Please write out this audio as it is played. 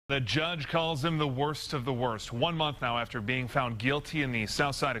The judge calls him the worst of the worst. 1 month now after being found guilty in the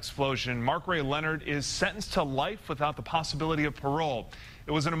Southside explosion, Mark Ray Leonard is sentenced to life without the possibility of parole.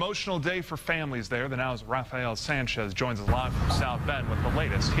 It was an emotional day for families there. The Now's Rafael Sanchez joins us live from South Bend with the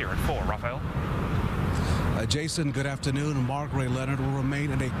latest here at 4. Rafael? Jason, good afternoon. Mark Ray Leonard will remain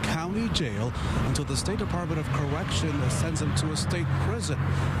in a county jail until the State Department of Correction sends him to a state prison.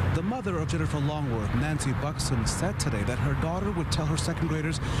 The mother of Jennifer Longworth, Nancy Buxton, said today that her daughter would tell her second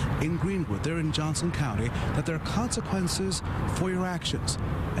graders in Greenwood, there in Johnson County, that there are consequences for your actions.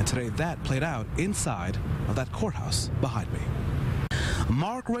 And today that played out inside of that courthouse behind me.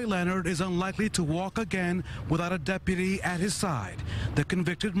 Mark Ray Leonard is unlikely to walk again without a deputy at his side. The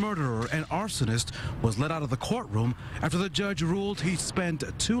convicted murderer and arsonist was let out of the courtroom after the judge ruled he spent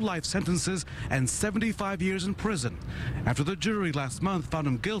 2 life sentences and 75 years in prison, after the jury last month found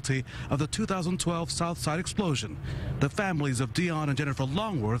him guilty of the 2012 Southside explosion. The families of Dion and Jennifer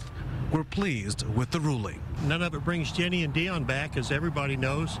Longworth were pleased with the ruling. None of it brings Jenny and Dion back, as everybody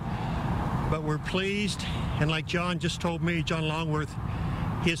knows, but we're pleased. And like John just told me, John Longworth,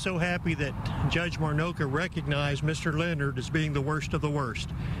 he is so happy that Judge Marnocha recognized Mr. Leonard as being the worst of the worst.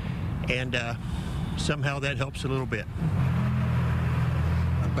 And somehow that helps a little bit.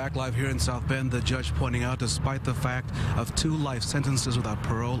 Back live here in South Bend, the judge pointing out, despite the fact of 2 life sentences without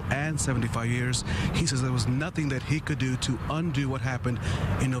parole and 75 years, he says there was nothing that he could do to undo what happened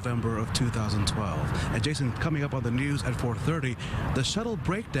in November of 2012. And Jason, coming up on the news at 4:30, the shuttle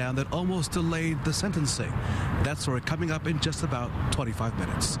breakdown that almost delayed the sentencing. That story coming up in just about 25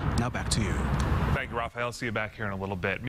 minutes. Now back to you. Thank you, Rafael. See you back here in a little bit.